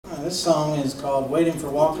This song is called Waiting for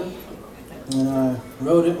Walker, and I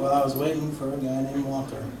wrote it while I was waiting for a guy named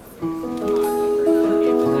Walker.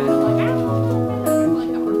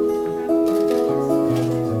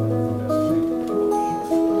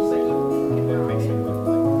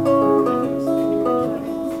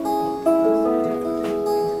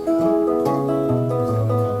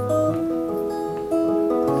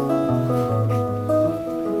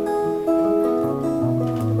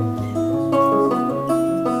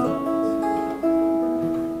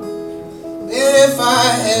 If I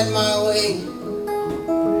had my way,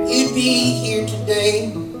 you'd be here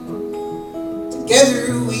today.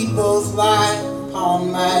 Together we'd both lie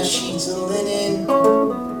upon my sheets of linen.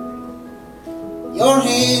 Your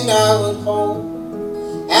hand I would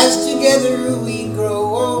hold, as together we'd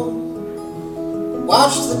grow old.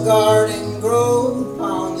 Watch the garden grow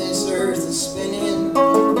upon this earth is spinning.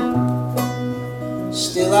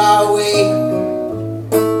 Still I wait.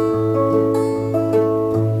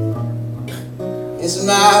 It's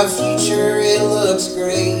my future, it looks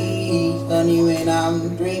great, honey, when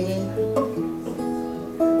I'm dreaming.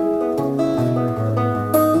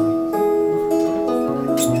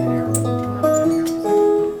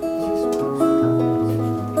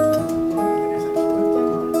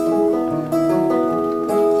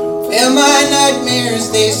 Well, my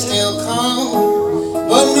nightmares, they still come,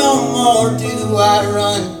 but no more do I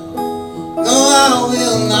run. No, I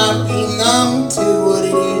will not be numb to what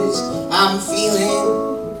it is I'm feeling,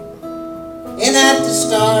 and at the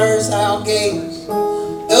stars I'll gaze.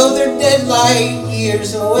 Though they're dead light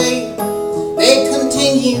years away, they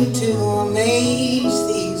continue to amaze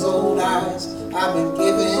these old eyes I've been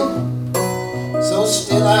given. So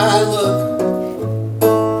still I look,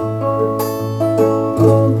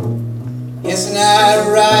 yes, and I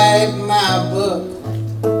write my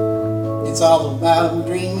book. It's all about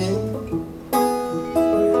dreaming.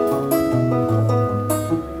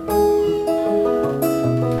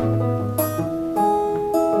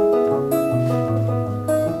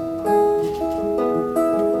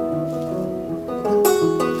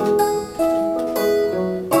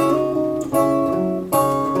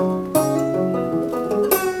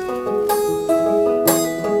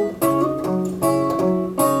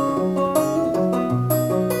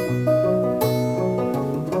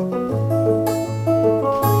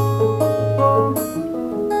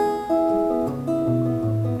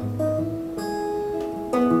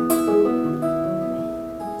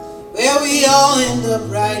 Well, we all end up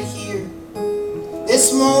right here,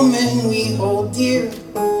 this moment we hold dear,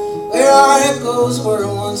 where our echoes were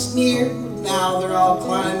once near, now they're all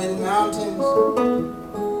climbing mountains,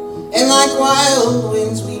 and like wild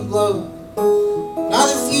winds we blow. Now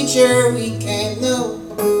the future we can't know,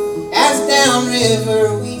 as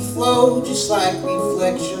downriver we flow, just like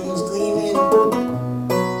reflections gleaming,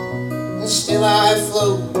 and still I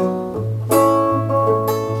float.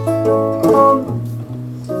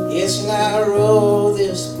 Yes, and I row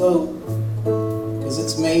this boat, 'cause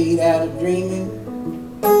it's made out of dreaming.